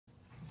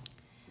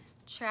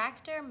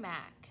Tractor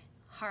Mac,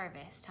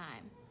 Harvest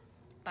Time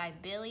by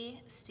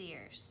Billy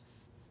Steers.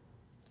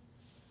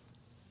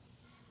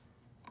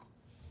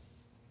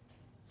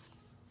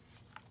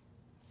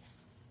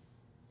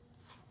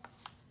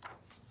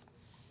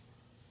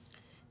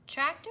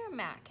 Tractor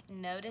Mac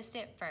noticed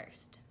it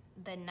first.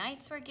 The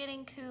nights were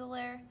getting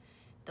cooler,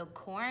 the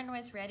corn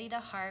was ready to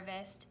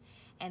harvest,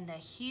 and the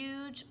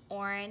huge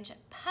orange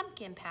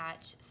pumpkin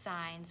patch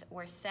signs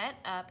were set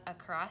up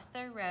across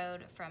the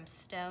road from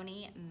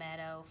Stony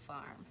Meadow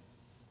Farm.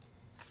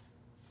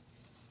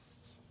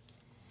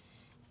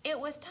 It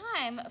was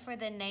time for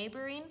the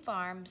neighboring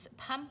farm's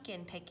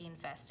pumpkin picking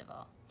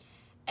festival.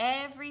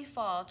 Every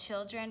fall,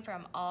 children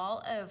from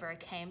all over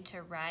came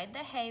to ride the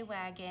hay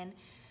wagon,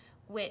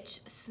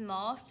 which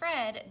Small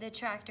Fred the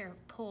tractor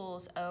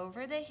pulls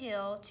over the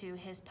hill to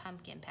his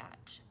pumpkin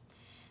patch.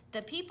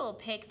 The people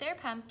pick their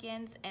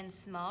pumpkins and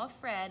Small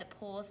Fred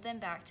pulls them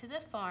back to the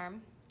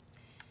farm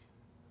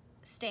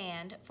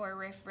stand for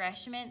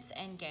refreshments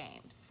and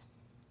games.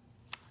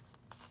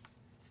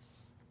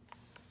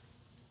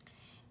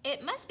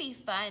 It must be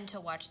fun to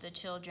watch the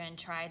children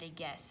try to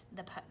guess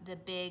the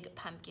big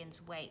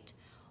pumpkin's weight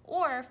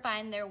or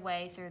find their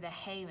way through the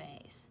hay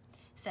maze,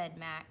 said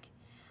Mac.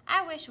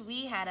 I wish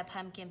we had a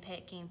pumpkin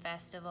picking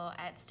festival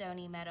at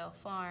Stony Meadow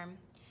Farm.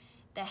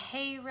 The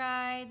hay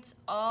rides,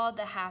 all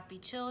the happy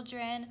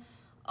children,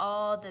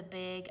 all the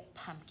big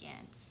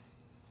pumpkins.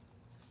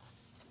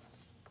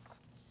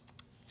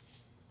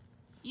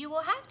 You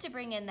will have to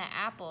bring in the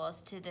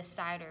apples to the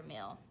cider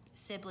mill,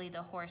 Sibley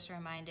the horse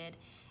reminded.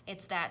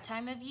 It's that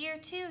time of year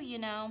too, you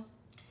know.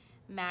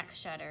 Mac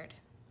shuddered.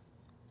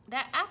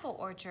 That apple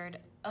orchard,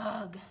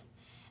 ugh.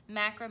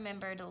 Mac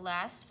remembered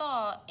last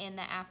fall in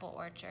the apple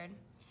orchard.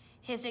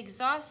 His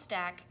exhaust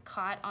stack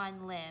caught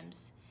on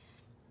limbs.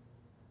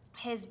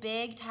 His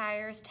big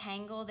tires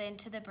tangled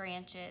into the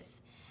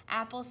branches.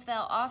 Apples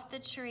fell off the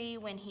tree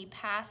when he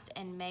passed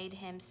and made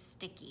him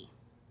sticky.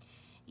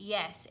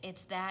 Yes,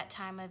 it's that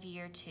time of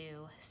year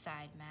too,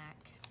 sighed Mac.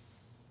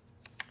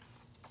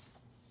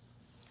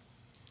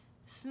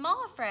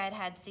 Small Fred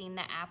had seen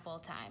the apple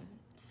time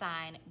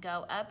sign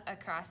go up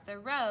across the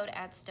road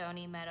at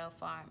Stony Meadow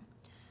Farm.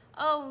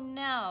 Oh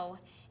no,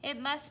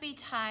 it must be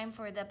time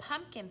for the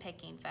pumpkin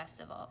picking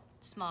festival,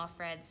 Small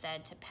Fred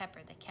said to Pepper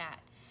the cat.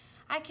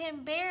 I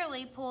can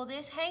barely pull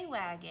this hay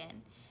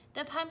wagon.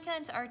 The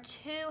pumpkins are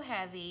too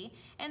heavy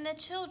and the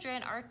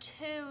children are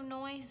too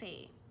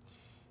noisy.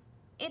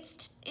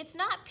 It's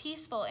not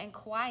peaceful and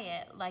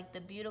quiet like the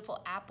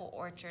beautiful apple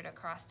orchard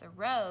across the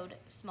road,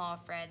 Small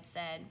Fred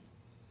said.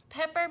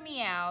 Pepper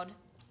meowed.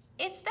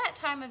 It's that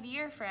time of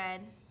year, Fred.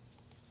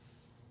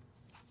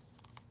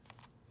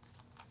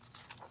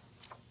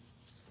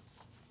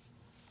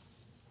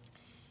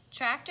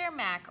 Tractor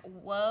Mac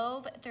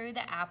wove through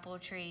the apple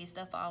trees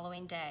the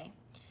following day.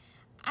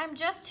 I'm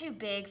just too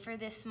big for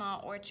this small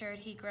orchard,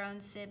 he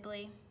groaned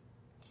Sibley.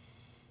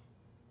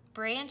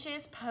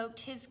 Branches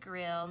poked his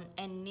grill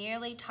and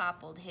nearly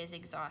toppled his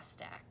exhaust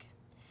stack.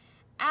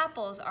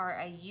 Apples are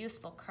a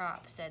useful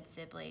crop, said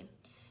Sibley.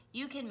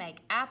 You can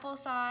make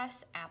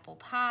applesauce, apple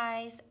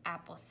pies,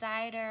 apple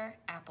cider,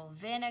 apple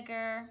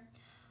vinegar.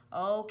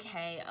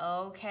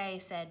 Okay,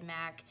 said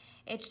Mac.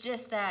 It's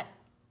just that,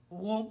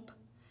 whoomp.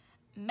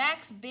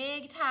 Mac's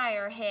big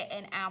tire hit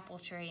an apple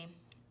tree.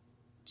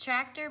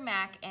 Tractor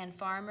Mac and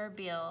Farmer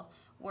Bill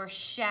were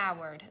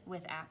showered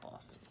with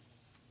apples.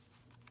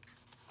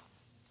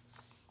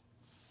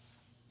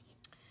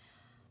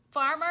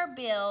 Farmer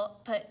Bill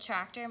put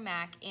Tractor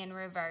Mac in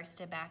reverse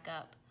to back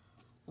up.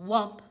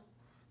 Whump!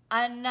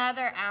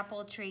 Another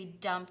apple tree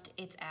dumped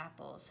its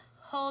apples.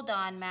 Hold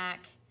on,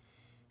 Mac,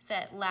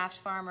 laughed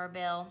Farmer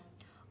Bill,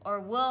 or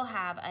we'll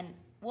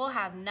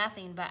have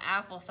nothing but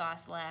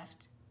applesauce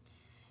left.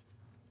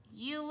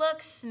 You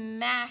look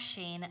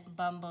smashing,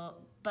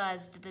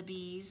 buzzed the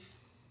bees.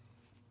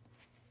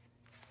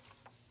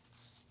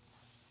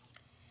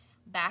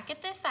 Back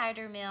at the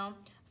cider mill,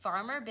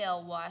 Farmer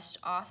Bill washed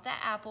off the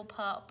apple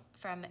pulp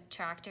from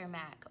Tractor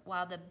Mac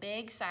while the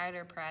big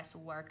cider press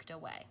worked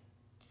away.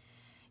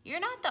 You're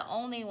not the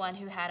only one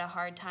who had a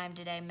hard time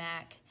today,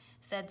 Mac,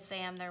 said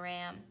Sam the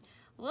ram.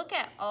 Look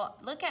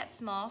at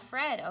Small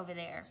Fred over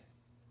there.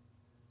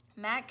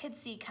 Mac could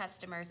see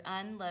customers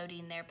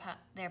unloading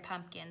their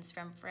pumpkins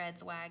from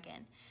Fred's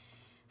wagon.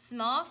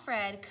 Small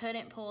Fred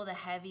couldn't pull the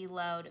heavy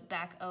load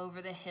back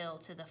over the hill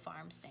to the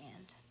farm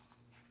stand.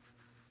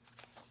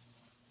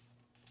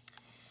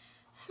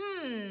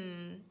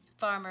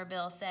 Farmer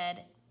Bill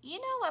said. You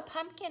know, a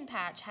pumpkin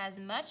patch has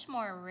much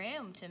more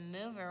room to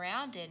move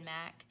around in,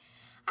 Mac.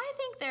 I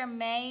think there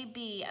may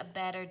be a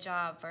better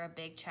job for a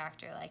big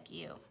tractor like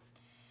you.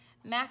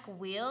 Mac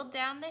wheeled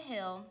down the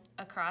hill,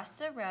 across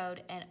the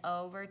road, and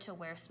over to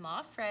where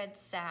Small Fred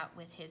sat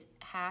with his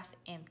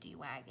half-empty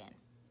wagon.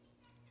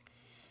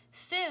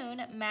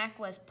 Soon, Mac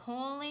was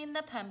pulling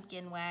the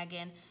pumpkin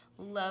wagon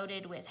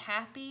loaded with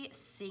happy,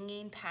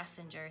 singing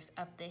passengers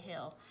up the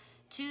hill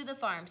to the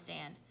farm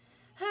stand.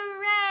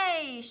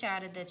 Hooray!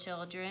 Shouted the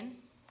children.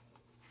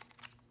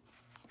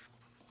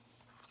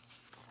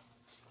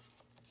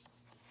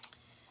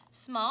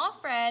 Small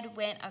Fred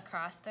went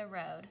across the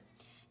road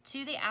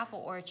to the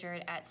apple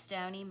orchard at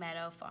Stony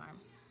Meadow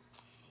Farm.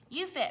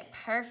 "You fit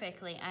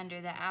perfectly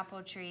under the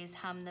apple trees,"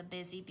 hummed the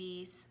busy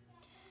bees.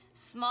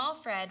 Small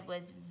Fred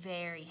was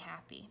very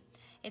happy.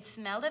 It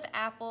smelled of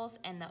apples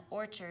and the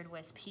orchard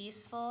was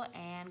peaceful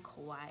and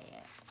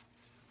quiet.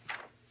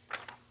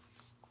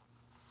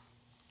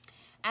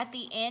 At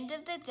the end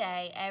of the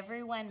day,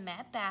 everyone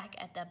met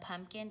back at the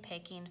pumpkin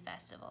picking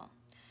festival.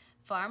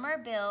 Farmer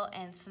Bill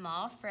and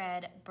Small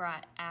Fred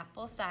brought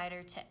apple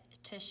cider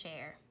to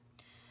share.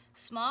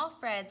 Small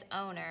Fred's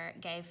owner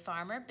gave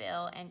Farmer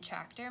Bill and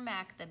Tractor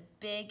Mac the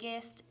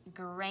biggest,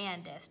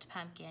 grandest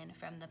pumpkin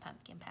from the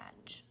pumpkin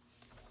patch.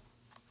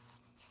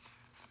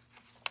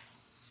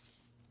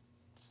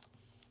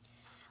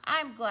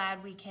 "I'm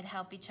glad we could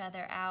help each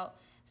other out,"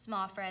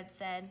 Small Fred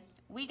said.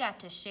 "We got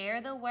to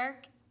share the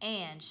work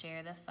and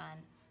share the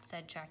fun,"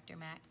 said Tractor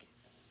Mac.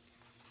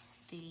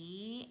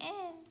 The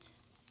end.